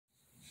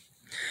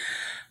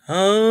O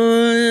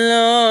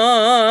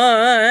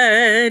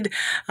Lord,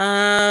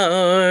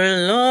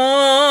 our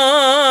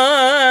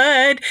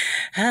Lord,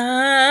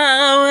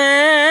 how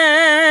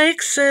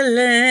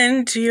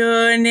excellent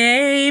your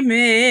name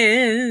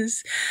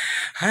is.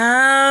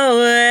 How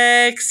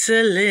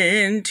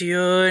excellent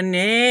your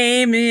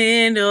name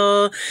in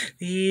all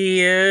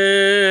the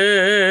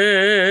earth.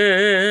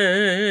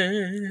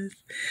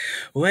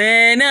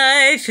 When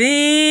I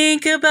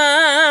think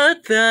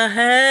about the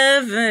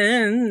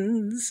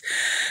heavens,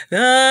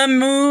 the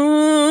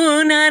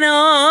moon and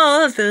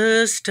all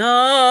the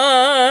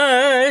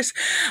stars,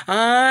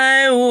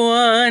 I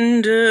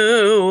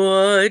wonder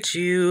what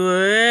you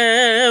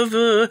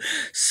ever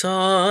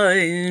saw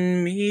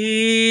in me.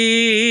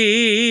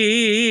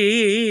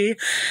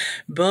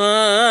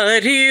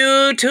 But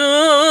you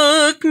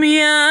took me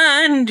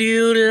and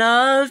you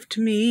loved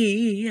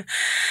me,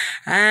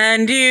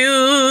 and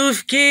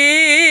you've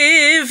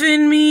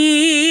given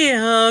me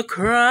a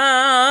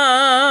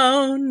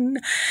crown,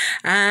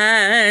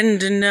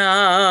 and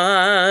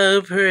now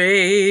I'll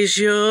praise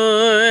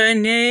your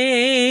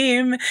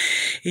name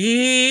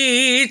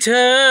eternally.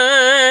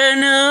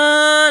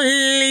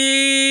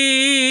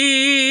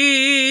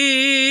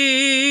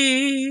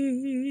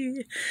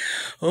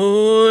 O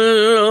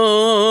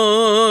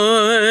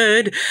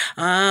Lord,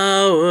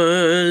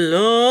 our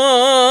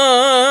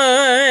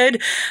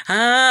Lord,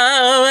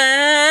 how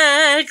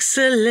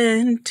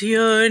excellent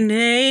your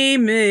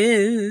name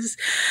is.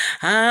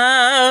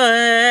 How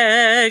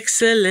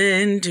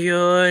excellent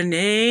your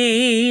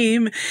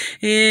name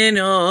in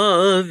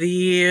all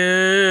the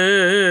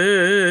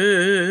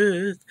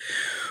earth.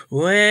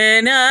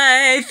 When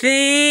I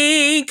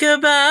think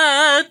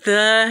about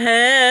the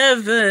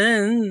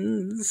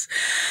heavens,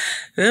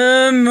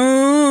 the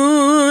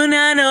moon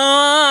and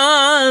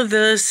all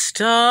the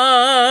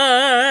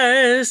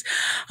stars,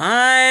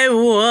 I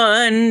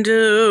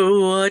wonder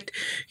what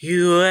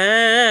you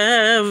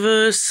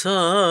ever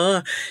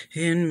saw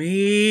in me.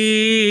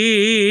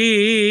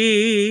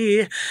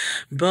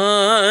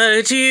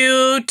 But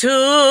you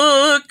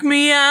took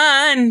me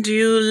and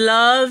you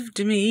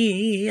loved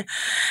me,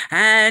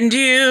 and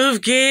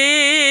you've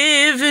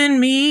given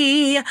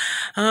me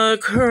a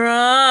crown,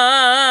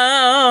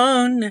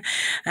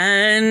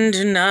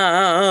 and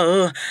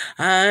now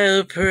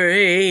I'll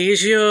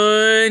praise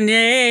your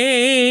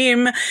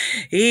name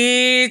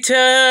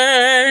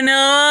eternally.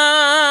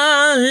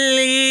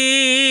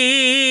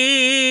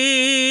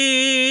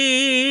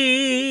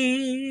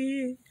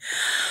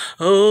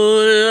 O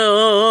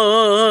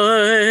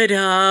Lord,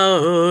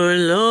 our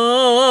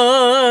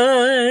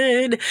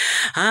Lord,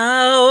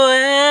 how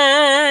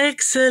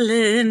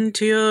excellent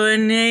your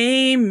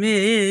name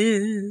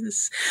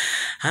is.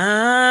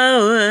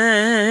 How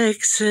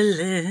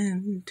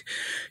excellent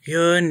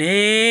your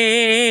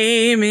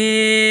name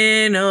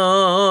in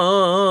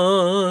all